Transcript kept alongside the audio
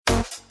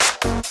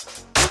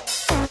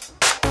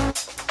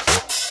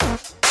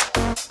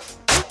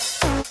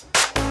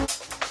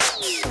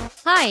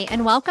Hi,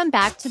 and welcome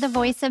back to the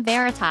Voice of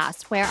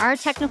Veritas, where our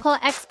technical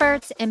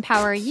experts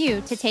empower you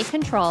to take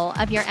control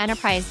of your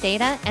enterprise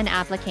data and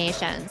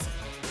applications,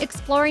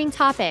 exploring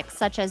topics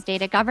such as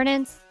data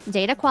governance,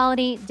 data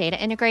quality,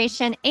 data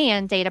integration,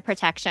 and data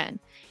protection.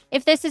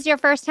 If this is your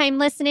first time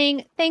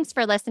listening, thanks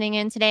for listening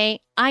in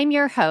today. I'm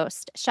your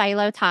host,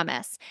 Shiloh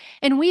Thomas,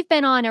 and we've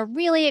been on a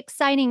really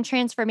exciting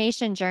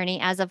transformation journey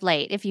as of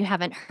late, if you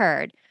haven't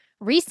heard.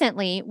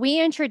 Recently, we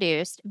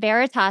introduced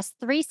Veritas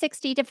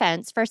 360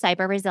 Defense for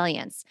Cyber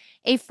Resilience,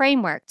 a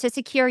framework to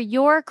secure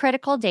your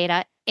critical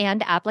data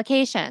and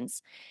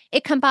applications.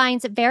 It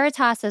combines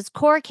Veritas's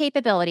core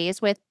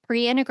capabilities with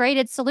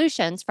pre-integrated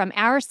solutions from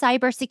our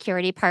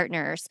cybersecurity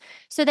partners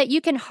so that you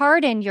can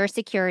harden your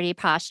security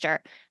posture,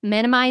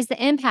 minimize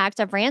the impact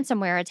of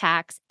ransomware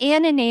attacks,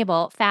 and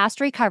enable fast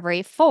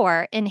recovery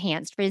for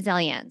enhanced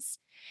resilience.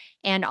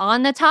 And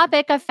on the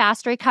topic of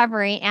fast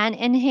recovery and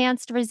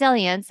enhanced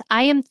resilience,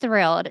 I am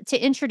thrilled to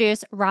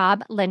introduce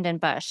Rob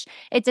Lindenbush,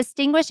 a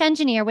distinguished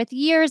engineer with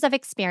years of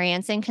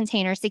experience in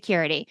container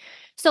security.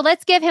 So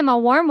let's give him a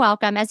warm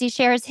welcome as he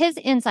shares his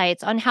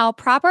insights on how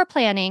proper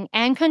planning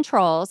and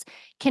controls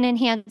can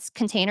enhance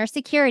container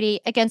security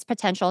against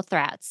potential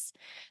threats.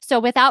 So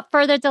without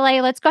further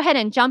delay, let's go ahead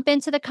and jump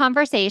into the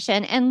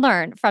conversation and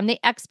learn from the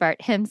expert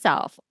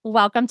himself.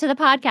 Welcome to the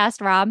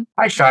podcast, Rob.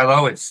 Hi,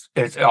 Shiloh. It's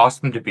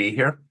awesome to be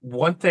here.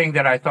 One thing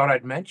that I thought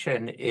I'd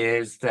mention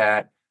is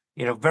that,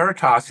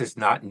 Veritas is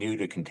not new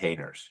to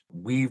containers.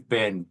 We've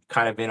been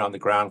kind of in on the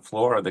ground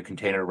floor of the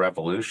container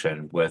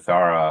revolution with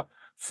our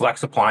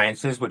Flex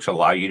appliances, which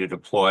allow you to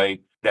deploy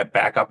that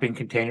backup in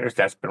containers.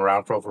 That's been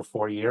around for over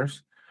 4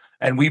 years.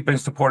 And we've been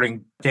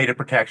supporting data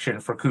protection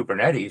for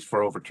Kubernetes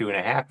for over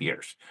 2.5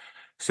 years.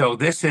 So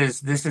this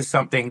is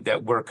something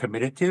that we're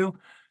committed to,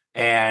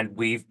 and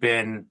we've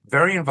been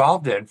very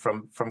involved in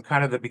from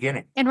kind of the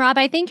beginning. And Rob,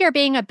 I think you're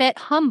being a bit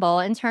humble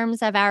in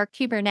terms of our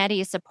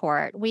Kubernetes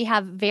support. We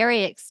have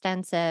very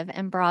extensive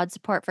and broad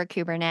support for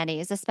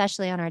Kubernetes,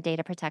 especially on our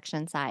data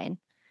protection side.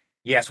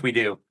 Yes, we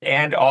do.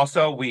 And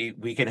also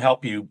we can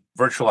help you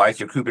virtualize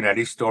your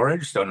Kubernetes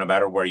storage. So no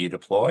matter where you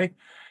deploy,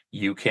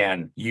 you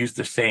can use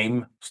the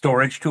same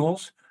storage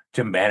tools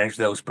to manage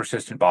those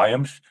persistent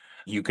volumes.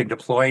 You can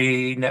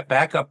deploy net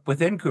backup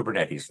within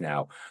Kubernetes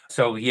now.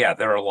 So yeah,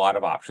 there are a lot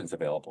of options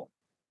available.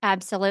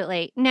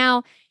 Absolutely.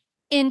 Now,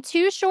 in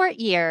 2 short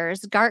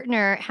years,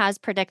 Gartner has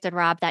predicted,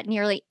 Rob, that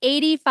nearly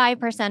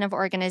 85% of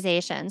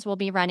organizations will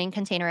be running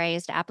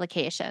containerized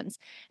applications.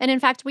 And in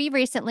fact, we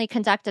recently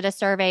conducted a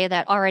survey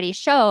that already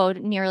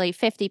showed nearly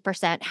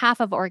 50%, half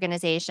of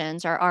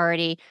organizations have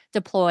already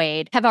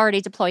deployed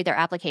their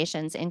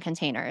applications in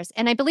containers.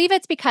 And I believe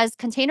it's because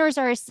containers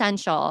are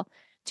essential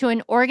to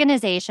an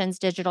organization's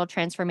digital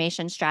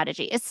transformation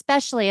strategy,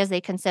 especially as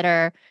they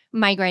consider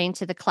migrating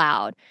to the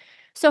cloud.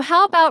 So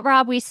how about,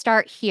 Rob, we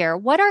start here?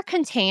 What are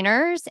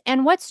containers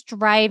and what's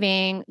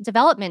driving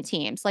development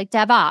teams like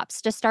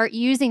DevOps to start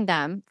using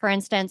them, for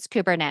instance,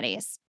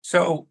 Kubernetes?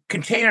 So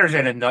containers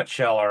in a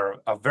nutshell are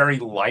a very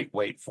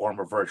lightweight form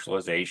of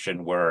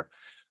virtualization where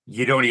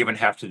you don't even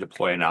have to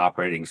deploy an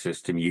operating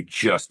system. You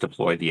just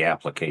deploy the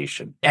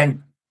application.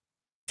 And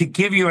to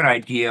give you an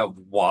idea of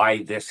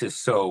why this is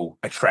so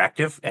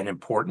attractive and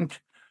important,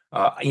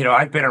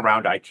 I've been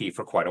around IT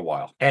for quite a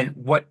while. And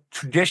what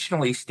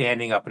traditionally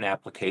standing up an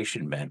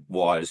application meant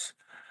was,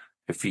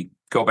 if you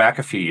go back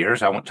a few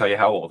years, I won't tell you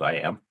how old I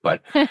am,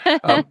 but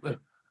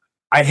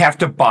I'd have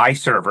to buy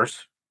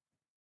servers,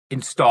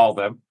 install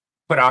them,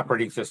 put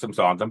operating systems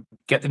on them,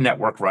 get the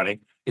network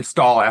running,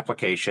 install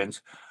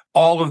applications.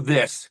 All of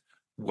this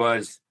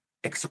was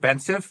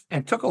expensive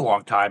and took a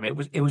long time. It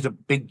was a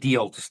big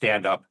deal to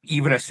stand up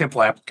even a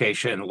simple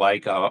application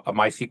like a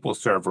MySQL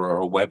server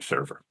or a web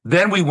server.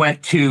 Then we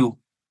went to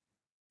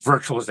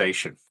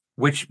virtualization,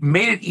 which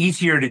made it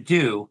easier to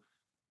do,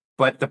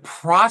 but the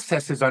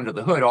processes under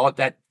the hood, all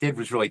that did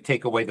was really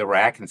take away the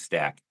rack and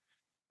stack.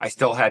 I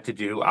still had to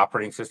do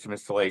operating system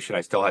installation.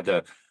 I still had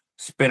to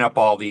spin up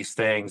all these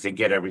things and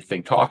get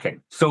everything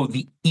talking. So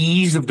the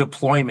ease of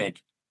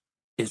deployment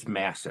is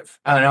massive.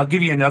 And I'll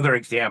give you another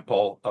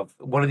example of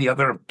one of the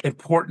other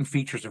important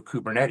features of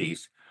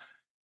Kubernetes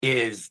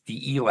is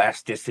the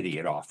elasticity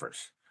it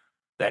offers,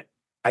 that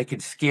I can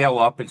scale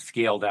up and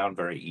scale down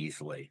very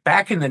easily.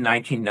 Back in the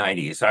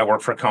 1990s, I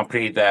worked for a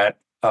company that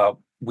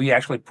we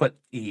actually put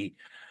the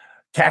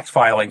tax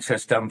filing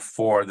system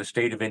for the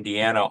state of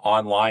Indiana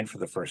online for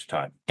the first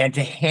time. And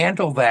to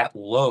handle that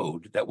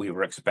load that we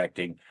were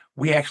expecting,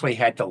 we actually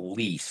had to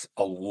lease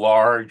a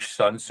large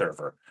Sun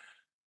server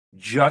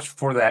just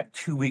for that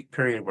 2-week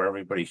period where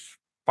everybody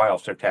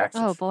files their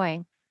taxes. Oh,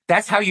 boy.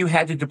 That's how you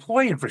had to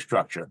deploy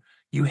infrastructure.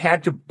 You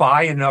had to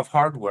buy enough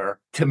hardware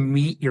to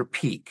meet your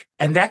peak.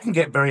 And that can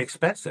get very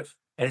expensive.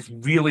 And it's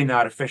really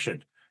not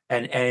efficient.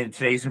 And in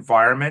today's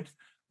environment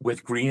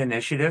with green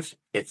initiatives,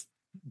 it's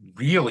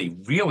really,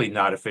 really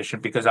not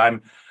efficient because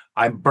I'm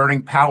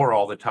burning power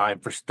all the time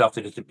for stuff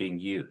that isn't being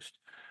used.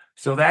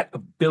 So that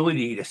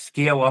ability to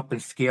scale up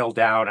and scale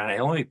down, and I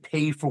only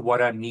pay for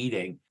what I'm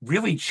needing,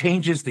 really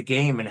changes the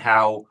game in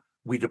how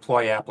we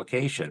deploy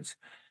applications.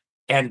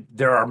 And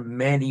there are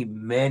many,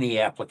 many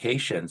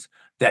applications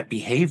that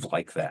behave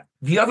like that.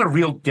 The other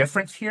real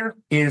difference here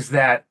is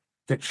that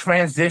the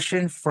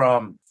transition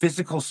from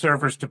physical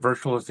servers to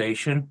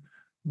virtualization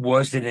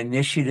was an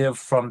initiative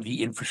from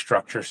the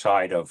infrastructure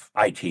side of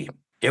IT.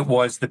 It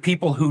was the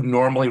people who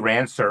normally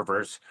ran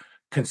servers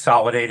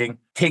consolidating,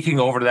 taking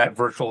over that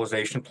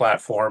virtualization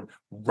platform,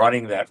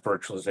 running that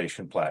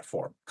virtualization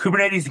platform.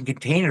 Kubernetes and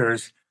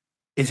containers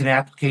is an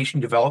application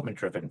development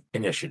driven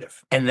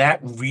initiative. And that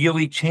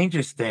really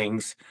changes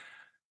things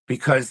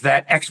because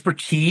that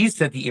expertise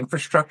that the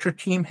infrastructure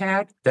team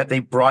had, that they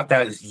brought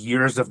those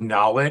years of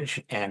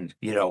knowledge and,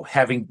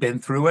 having been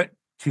through it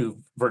to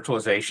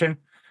virtualization,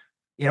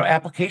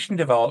 application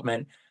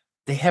development,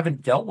 they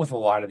haven't dealt with a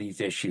lot of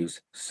these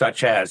issues,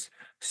 such as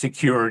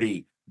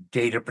security,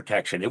 data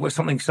protection. It was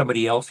something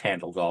somebody else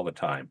handled all the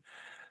time.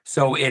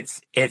 So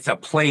it's a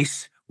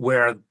place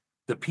where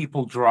the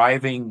people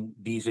driving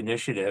these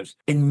initiatives,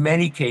 in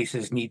many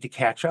cases, need to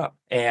catch up.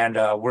 And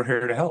we're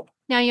here to help.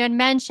 Now, you had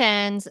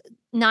mentioned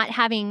not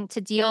having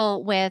to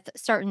deal with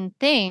certain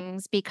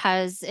things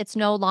because it's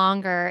no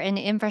longer an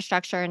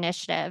infrastructure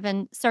initiative.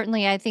 And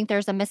certainly, I think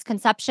there's a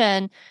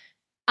misconception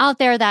out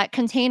there that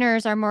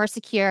containers are more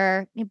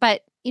secure.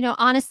 But,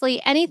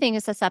 honestly, anything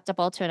is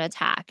susceptible to an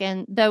attack.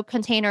 And though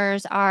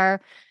containers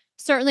are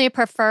certainly a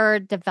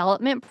preferred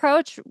development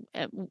approach,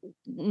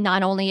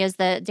 not only is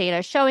the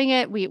data showing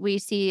it, we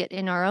see it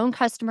in our own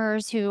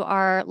customers who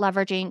are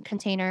leveraging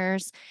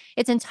containers.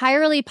 It's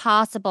entirely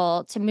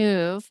possible to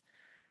move,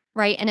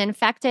 right, an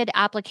infected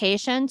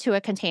application to a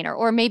container,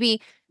 or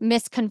maybe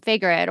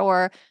misconfigure it,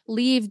 or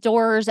leave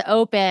doors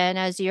open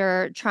as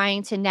you're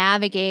trying to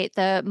navigate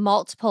the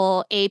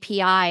multiple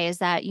APIs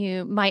that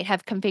you might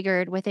have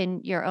configured within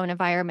your own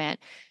environment.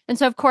 And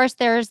so, of course,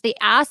 there's the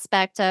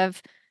aspect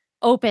of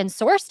open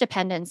source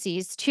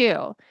dependencies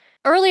too.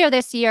 Earlier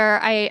this year,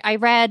 I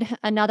read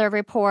another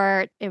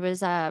report. It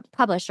was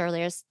published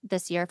earlier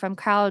this year from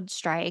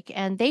CrowdStrike,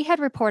 and they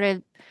had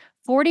reported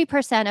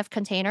 40% of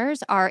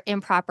containers are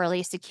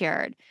improperly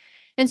secured.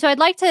 And so I'd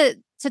like to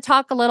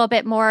talk a little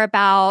bit more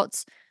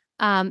about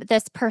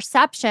this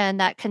perception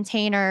that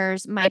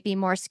containers might be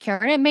more secure.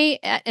 And it may,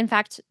 in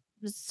fact,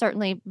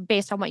 certainly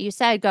based on what you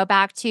said, go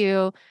back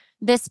to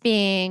this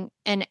being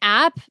an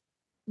app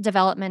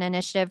development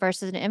initiative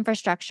versus an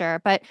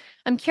infrastructure. But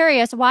I'm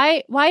curious,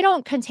 why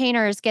don't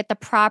containers get the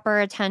proper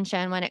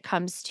attention when it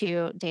comes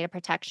to data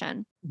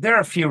protection? There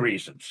are a few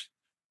reasons.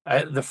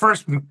 The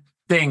first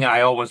thing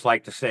I always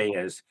like to say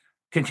is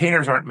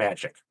containers aren't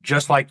magic,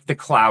 just like the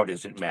cloud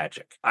isn't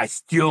magic. I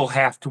still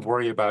have to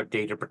worry about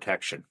data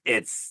protection.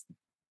 It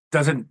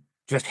doesn't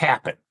just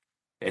happen.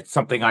 It's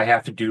something I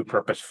have to do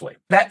purposefully.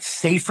 That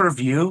safer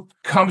view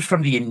comes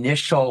from the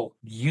initial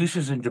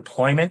uses and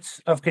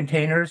deployments of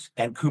containers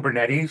and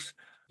Kubernetes,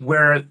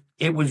 where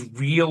it was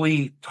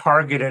really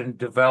targeted and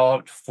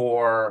developed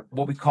for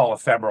what we call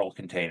ephemeral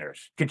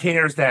containers,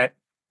 containers that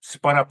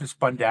spun up and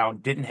spun down,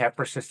 didn't have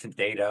persistent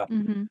data.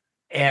 Mm-hmm.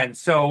 And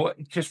so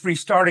just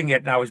restarting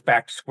it, and I was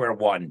back to square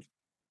one.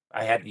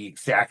 I had the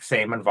exact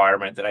same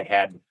environment that I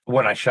had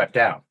when I shut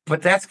down.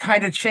 But that's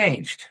kind of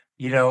changed.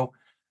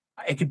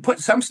 I could put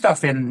some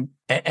stuff in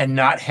and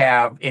not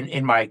have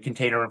in my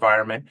container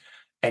environment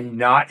and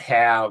not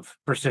have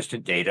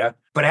persistent data,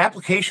 but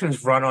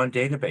applications run on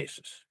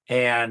databases.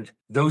 And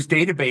those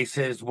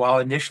databases, while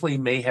initially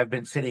may have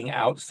been sitting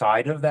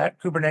outside of that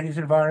Kubernetes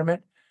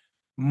environment,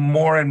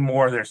 more and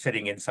more they're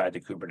sitting inside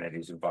the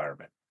Kubernetes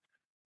environment.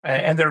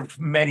 And there are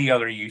many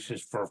other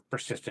uses for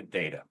persistent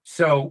data.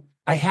 So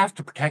I have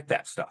to protect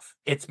that stuff.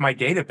 It's my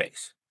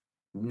database.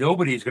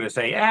 Nobody's going to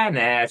say,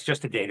 it's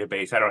just a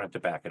database. I don't have to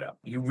back it up.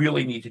 You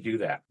really need to do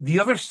that. The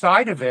other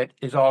side of it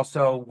is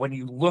also when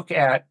you look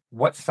at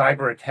what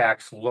cyber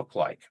attacks look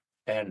like,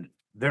 and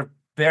they're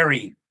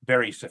very,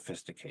 very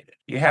sophisticated.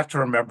 You have to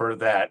remember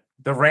that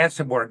the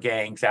ransomware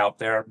gangs out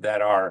there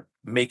that are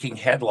making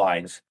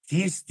headlines,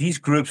 these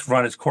groups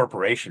run as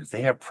corporations.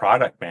 They have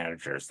product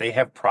managers. They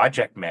have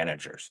project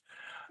managers.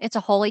 It's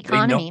a whole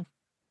economy.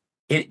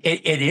 It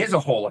is a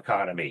whole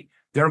economy.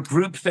 There are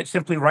groups that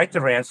simply write the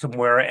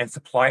ransomware and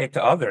supply it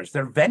to others.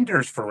 They're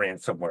vendors for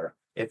ransomware.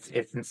 It's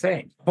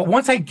insane. But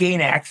once I gain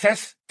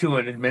access to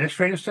an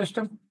administrative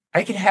system,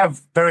 I can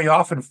have very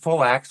often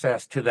full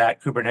access to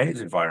that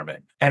Kubernetes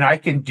environment. And I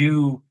can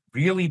do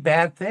really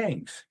bad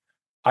things.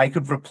 I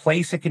could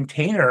replace a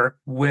container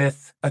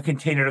with a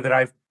container that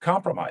I've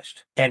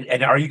compromised. And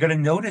are you going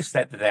to notice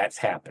that that's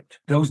happened?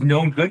 Those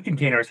known good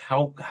containers,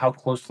 how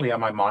closely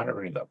am I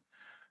monitoring them?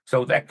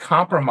 So that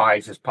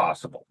compromise is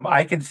possible.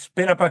 I can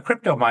spin up a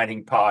crypto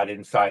mining pod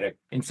inside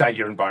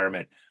your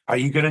environment. Are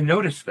you going to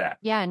notice that?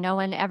 Yeah, no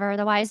one ever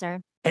the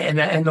wiser.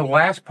 And the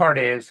last part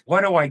is,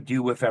 what do I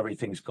do if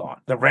everything's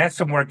gone? The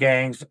ransomware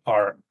gangs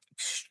are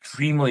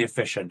extremely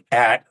efficient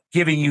at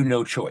giving you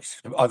no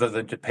choice other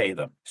than to pay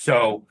them.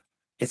 So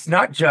it's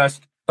not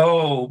just,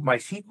 my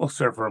SQL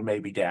server may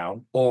be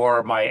down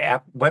or my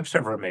app web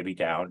server may be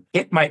down.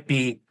 It might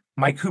be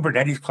my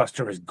Kubernetes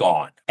cluster is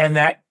gone. And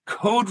that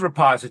code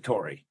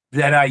repository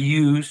that I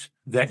use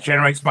that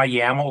generates my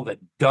YAML, that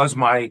does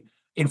my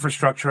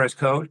infrastructure as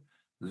code,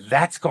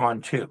 that's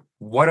gone too.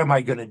 What am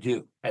I going to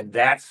do? And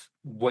that's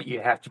what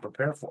you have to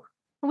prepare for.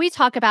 We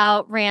talk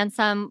about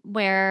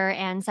ransomware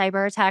and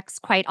cyber attacks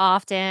quite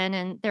often,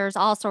 and there's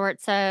all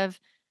sorts of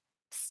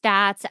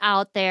stats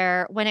out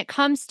there. When it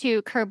comes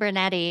to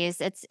Kubernetes,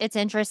 it's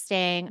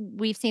interesting.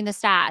 We've seen the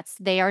stats.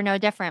 They are no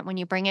different. When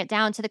you bring it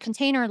down to the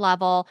container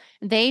level,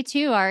 they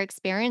too are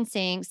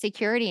experiencing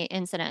security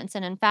incidents.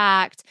 And in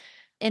fact,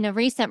 in a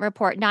recent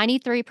report,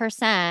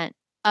 93%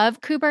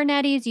 of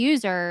Kubernetes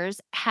users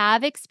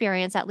have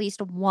experienced at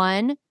least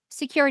one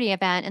security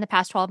event in the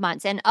past 12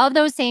 months. And of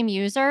those same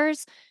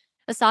users,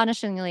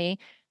 astonishingly,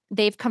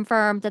 they've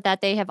confirmed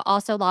that they have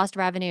also lost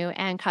revenue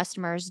and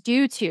customers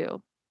due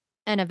to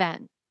an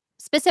event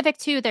specific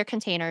to their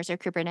containers or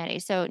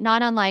Kubernetes. So,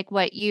 not unlike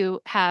what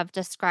you have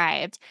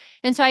described.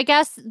 And so, I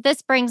guess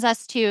this brings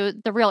us to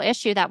the real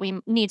issue that we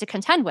need to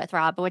contend with,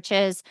 Rob, which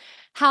is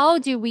how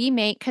do we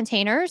make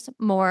containers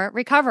more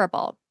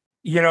recoverable?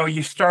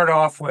 You start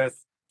off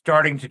with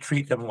starting to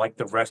treat them like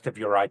the rest of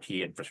your IT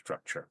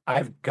infrastructure.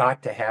 I've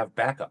got to have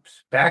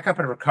backups. Backup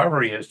and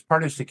recovery is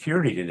part of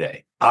security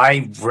today.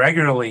 I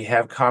regularly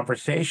have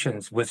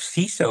conversations with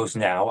CISOs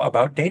now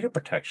about data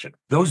protection.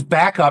 Those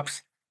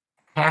backups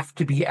have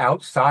to be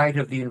outside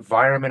of the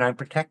environment I'm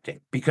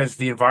protecting because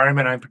the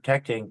environment I'm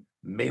protecting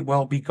may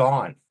well be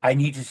gone. I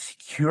need to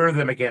secure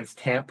them against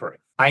tampering.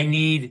 I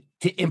need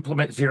to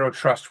implement zero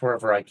trust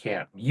wherever I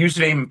can.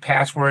 Username and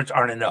passwords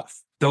aren't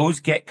enough.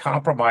 Those get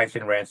compromised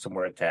in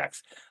ransomware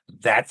attacks.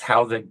 That's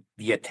how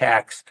the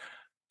attacks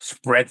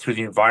spread through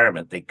the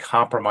environment. They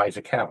compromise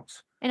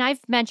accounts. And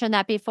I've mentioned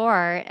that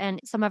before in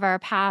some of our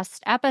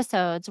past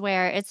episodes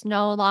where it's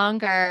no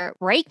longer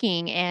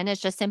breaking in,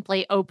 it's just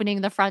simply opening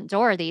the front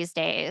door these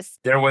days.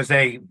 There was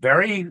a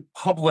very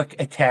public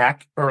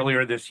attack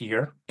earlier this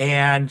year,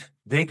 and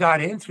they got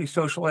in through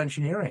social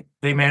engineering.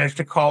 They managed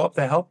to call up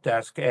the help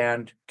desk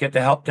and get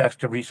the help desk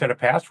to reset a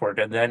password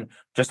and then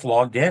just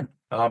logged in.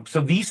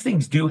 So these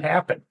things do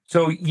happen.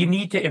 So you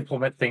need to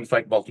implement things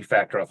like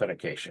multi-factor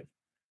authentication.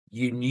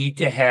 You need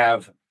to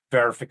have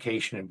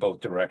verification in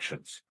both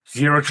directions.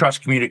 Zero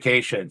trust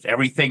communications.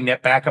 Everything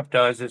NetBackup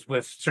does is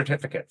with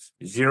certificates.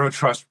 Zero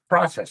trust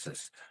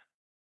processes.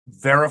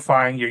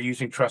 Verifying you're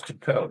using trusted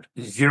code.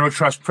 Zero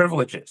trust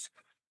privileges.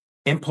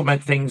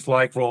 Implement things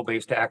like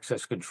role-based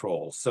access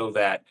control so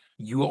that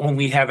you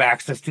only have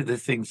access to the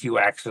things you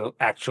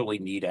actually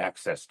need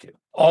access to.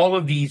 All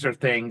of these are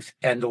things,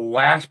 and the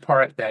last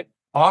part that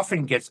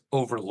often gets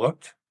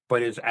overlooked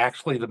but is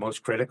actually the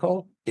most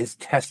critical is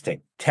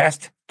testing.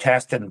 Test,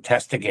 and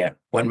test again.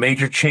 When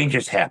major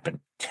changes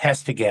happen,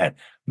 test again.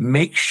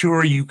 Make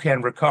sure you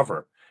can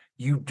recover.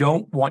 You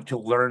don't want to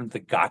learn the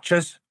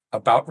gotchas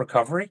about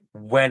recovery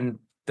when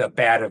the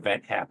bad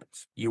event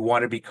happens. You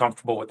want to be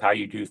comfortable with how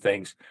you do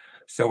things.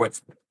 So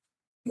it's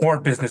more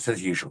business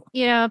as usual.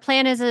 A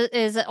plan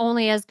is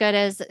only as good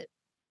as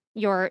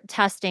your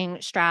testing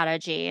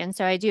strategy. And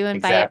so I do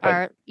invite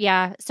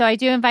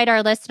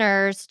our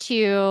listeners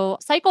to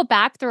cycle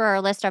back through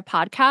our list of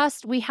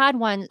podcasts. We had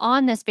one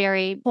on this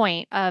very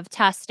point of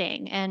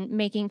testing and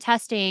making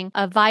testing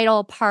a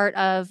vital part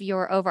of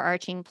your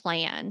overarching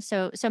plan.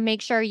 So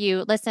make sure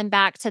you listen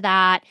back to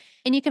that.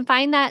 And you can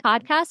find that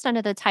podcast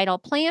under the title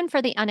Plan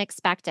for the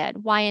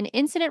Unexpected: Why an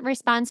Incident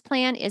Response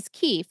Plan is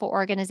Key for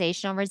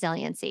Organizational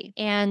Resiliency.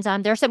 And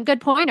there's some good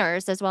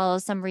pointers as well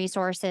as some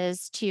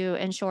resources to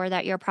ensure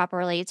that you're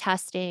properly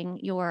testing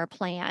your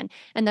plan.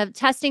 And the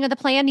testing of the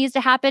plan needs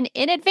to happen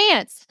in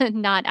advance,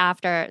 not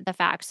after the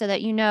fact, so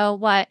that you know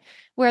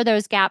where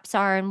those gaps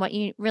are and what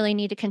you really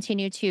need to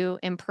continue to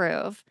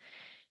improve.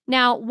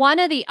 Now, one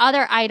of the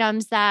other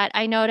items that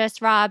I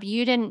noticed, Rob,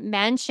 you didn't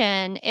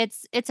mention,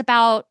 it's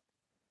about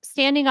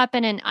standing up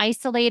in an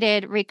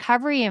isolated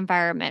recovery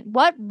environment.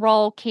 What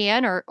role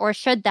can or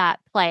should that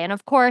play? And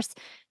of course,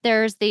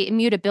 there's the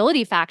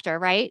immutability factor,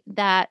 right?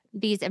 That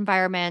these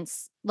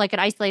environments, like an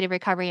isolated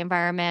recovery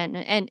environment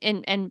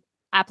and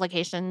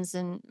applications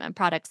and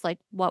products like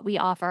what we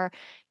offer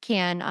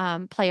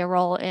can play a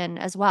role in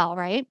as well,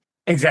 right?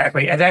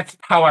 Exactly. And that's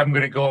how I'm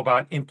going to go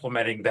about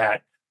implementing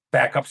that.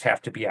 Backups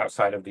have to be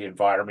outside of the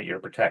environment you're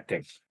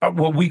protecting.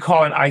 What we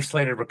call an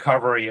isolated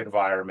recovery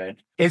environment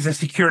is a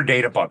secure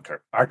data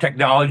bunker. Our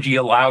technology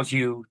allows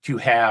you to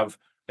have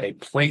a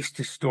place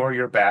to store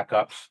your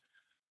backups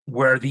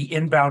where the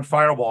inbound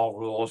firewall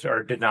rules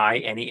are deny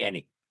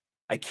any.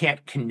 I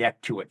can't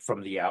connect to it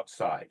from the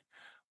outside.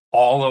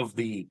 All of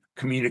the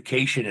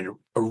communication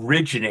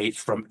originates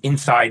from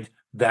inside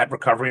that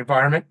recovery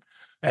environment,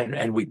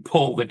 and we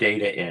pull the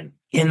data in.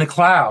 In the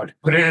cloud,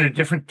 put it in a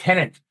different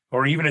tenant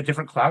or even a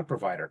different cloud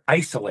provider.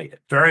 Isolate it.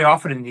 Very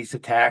often in these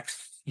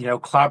attacks,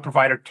 cloud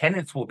provider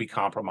tenants will be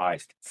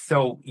compromised.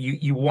 So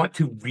you want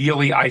to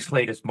really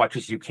isolate as much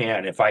as you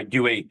can. If I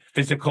do a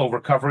physical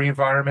recovery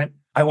environment,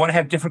 I want to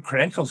have different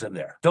credentials in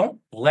there. Don't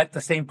let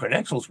the same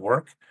credentials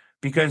work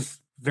because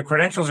the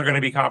credentials are going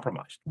to be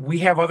compromised. We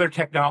have other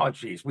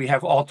technologies. We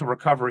have Alta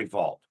Recovery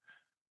Vault,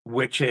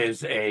 which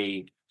is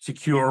a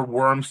secure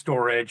worm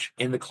storage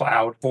in the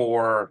cloud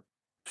for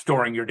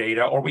storing your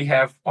data, or we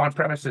have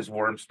on-premises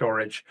worm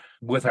storage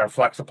with our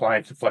Flex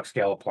appliance and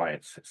FlexScale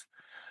appliances.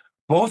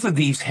 Both of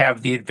these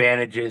have the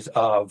advantages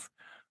of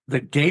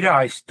the data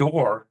I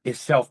store is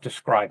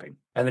self-describing,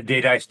 and the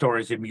data I store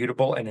is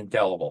immutable and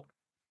indelible.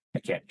 I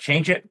can't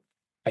change it.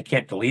 I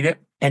can't delete it.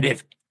 And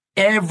if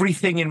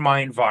everything in my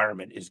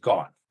environment is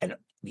gone, and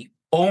the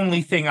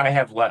only thing I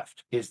have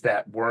left is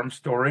that worm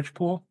storage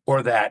pool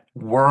or that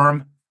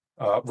worm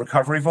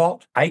recovery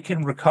vault, I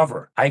can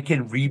recover. I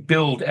can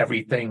rebuild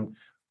everything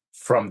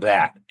from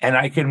that, and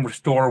I can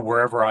restore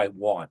wherever I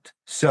want.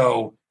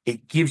 So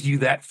it gives you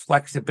that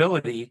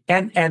flexibility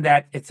and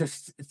that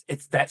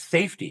it's that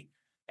safety.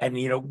 And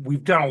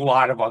we've done a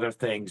lot of other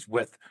things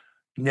with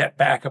net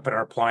backup in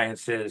our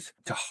appliances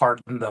to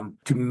harden them,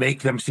 to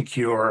make them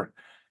secure.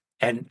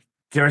 And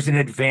there's an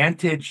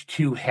advantage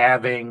to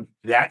having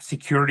that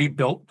security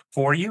built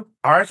for you.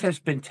 Ours has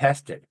been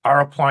tested.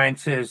 Our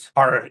appliances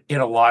are in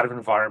a lot of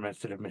environments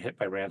that have been hit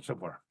by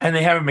ransomware, and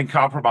they haven't been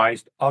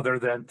compromised other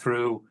than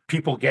through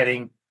people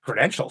getting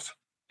credentials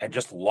and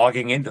just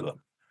logging into them.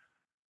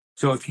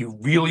 So if you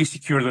really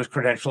secure those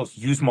credentials,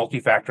 use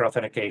multi-factor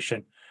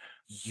authentication,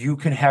 you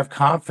can have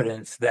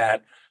confidence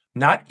that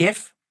not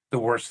if the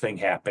worst thing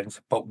happens,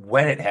 but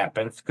when it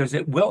happens, because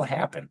it will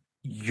happen,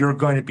 you're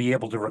going to be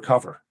able to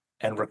recover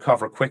and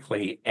recover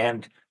quickly,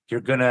 and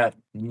you're going to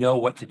know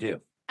what to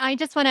do. I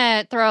just want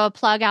to throw a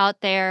plug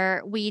out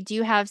there. We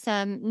do have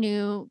some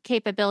new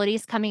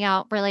capabilities coming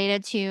out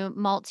related to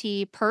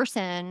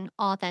multi-person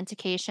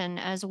authentication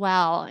as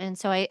well. And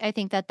so I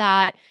think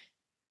that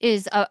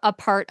is a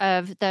part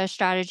of the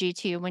strategy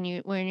too when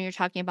you're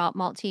talking about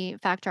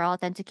multi-factor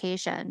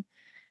authentication.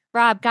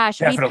 Rob, gosh,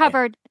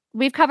 Definitely.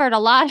 we've covered a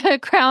lot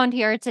of ground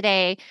here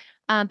today.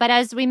 But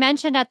as we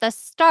mentioned at the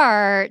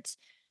start,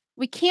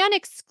 we can't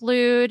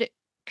exclude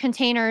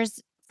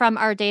containers from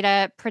our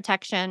data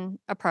protection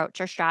approach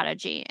or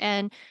strategy.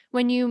 And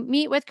when you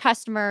meet with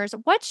customers,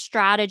 what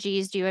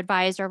strategies do you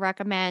advise or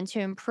recommend to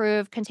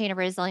improve container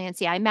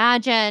resiliency? I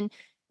imagine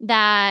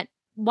that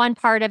one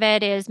part of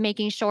it is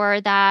making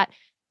sure that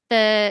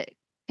the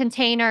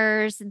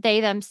containers,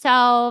 they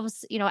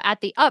themselves,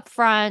 at the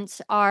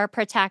upfront are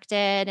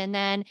protected. And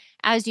then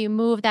as you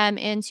move them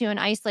into an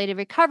isolated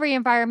recovery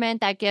environment,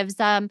 that gives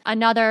them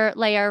another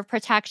layer of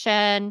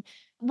protection.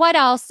 What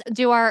else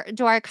do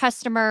our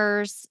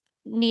customers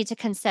need to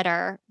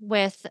consider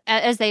with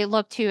as they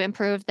look to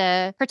improve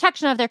the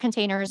protection of their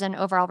containers and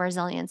overall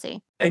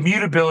resiliency?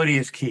 Immutability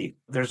is key.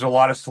 There's a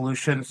lot of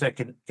solutions that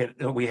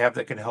we have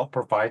that can help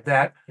provide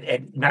that,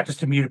 and not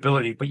just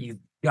immutability, but you've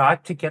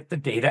got to get the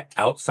data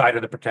outside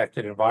of the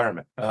protected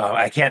environment.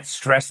 I can't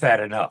stress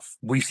that enough.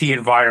 We see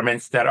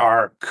environments that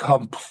are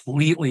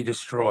completely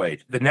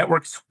destroyed. The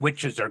network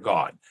switches are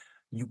gone.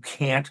 You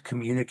can't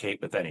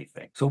communicate with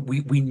anything. So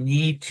we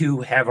need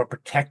to have a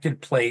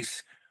protected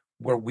place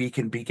where we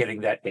can be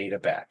getting that data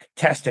back.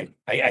 Testing,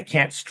 I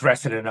can't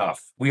stress it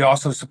enough. We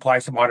also supply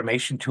some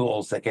automation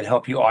tools that can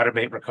help you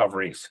automate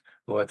recoveries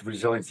with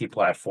Resiliency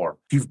Platform.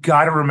 You've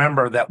got to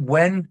remember that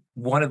when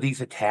one of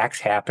these attacks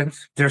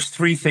happens, there's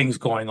three things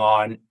going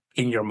on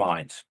in your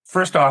minds.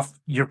 First off,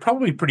 you're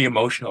probably pretty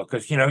emotional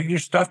because, your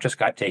stuff just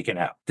got taken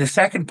out. The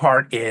second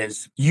part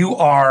is you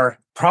are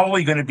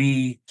probably going to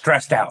be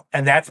stressed out.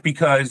 And that's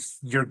because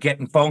you're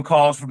getting phone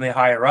calls from the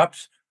higher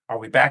ups. Are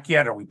we back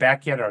yet? Are we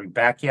back yet? Are we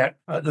back yet?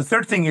 The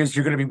third thing is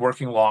you're going to be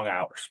working long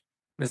hours.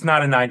 It's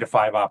not a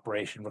 9-to-5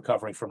 operation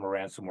recovering from a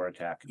ransomware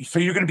attack. So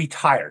you're going to be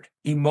tired.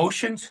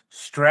 Emotions,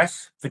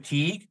 stress,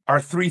 fatigue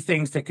are three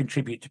things that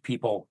contribute to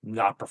people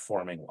not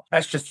performing well.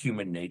 That's just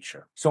human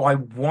nature. So I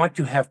want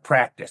to have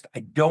practiced. I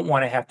don't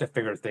want to have to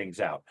figure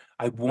things out.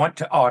 I want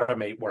to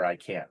automate where I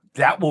can.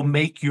 That will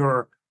make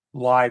your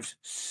lives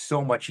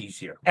so much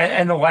easier.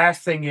 And the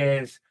last thing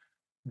is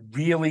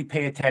really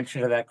pay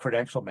attention to that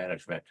credential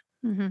management.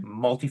 Mm-hmm.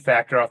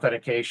 Multi-factor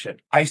authentication,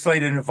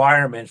 isolated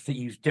environments that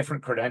use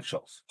different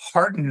credentials,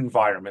 hardened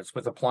environments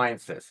with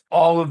appliances.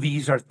 All of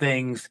these are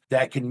things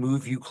that can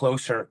move you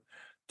closer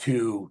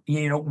to,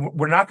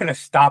 we're not going to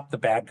stop the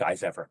bad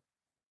guys ever.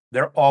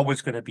 They're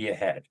always going to be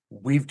ahead.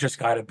 We've just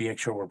got to make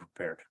sure we're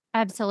prepared.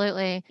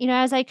 Absolutely.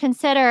 As I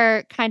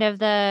consider kind of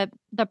the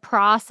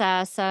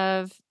process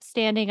of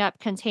standing up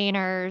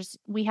containers,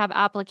 we have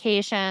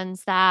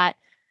applications that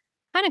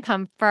kind of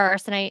come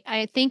first. And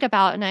I think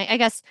about, and I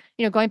guess,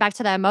 going back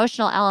to the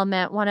emotional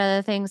element, one of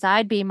the things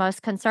I'd be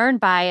most concerned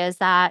by is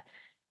that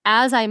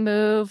as I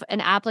move an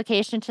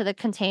application to the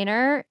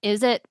container,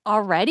 is it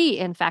already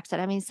infected?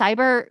 I mean,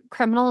 cyber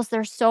criminals,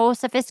 they're so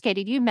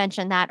sophisticated. You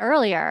mentioned that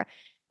earlier.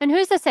 And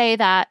who's to say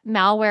that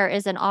malware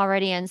isn't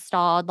already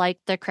installed, like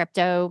the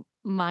crypto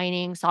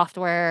mining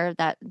software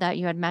that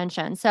you had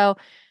mentioned? So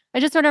I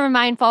just want to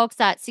remind folks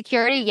that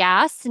security,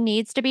 yes,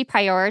 needs to be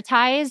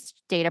prioritized.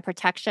 Data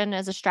protection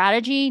as a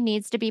strategy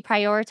needs to be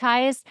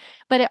prioritized,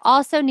 but it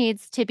also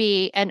needs to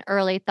be an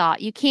early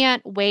thought. You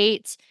can't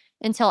wait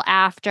until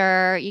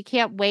after. You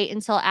can't wait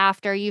until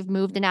after you've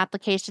moved an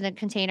application and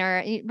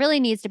container. It really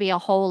needs to be a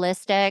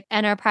holistic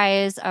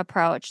enterprise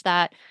approach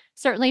that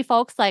certainly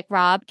folks like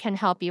Rob can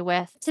help you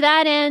with. To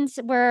that end,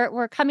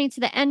 we're coming to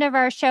the end of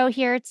our show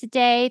here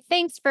today.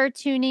 Thanks for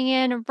tuning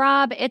in.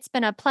 Rob, it's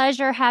been a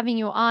pleasure having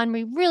you on.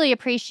 We really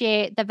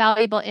appreciate the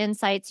valuable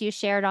insights you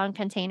shared on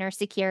container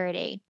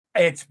security.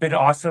 It's been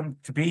awesome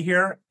to be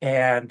here.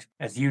 And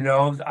as you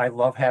know, I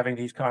love having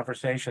these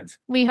conversations.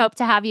 We hope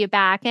to have you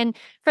back. And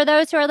for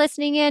those who are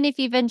listening in, if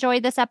you've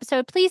enjoyed this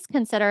episode, please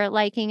consider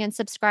liking and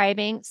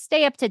subscribing.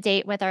 Stay up to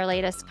date with our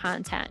latest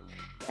content.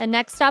 And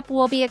next up,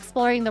 we'll be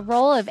exploring the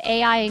role of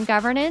AI in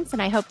governance.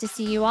 And I hope to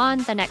see you on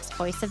the next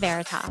Voice of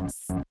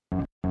Veritas.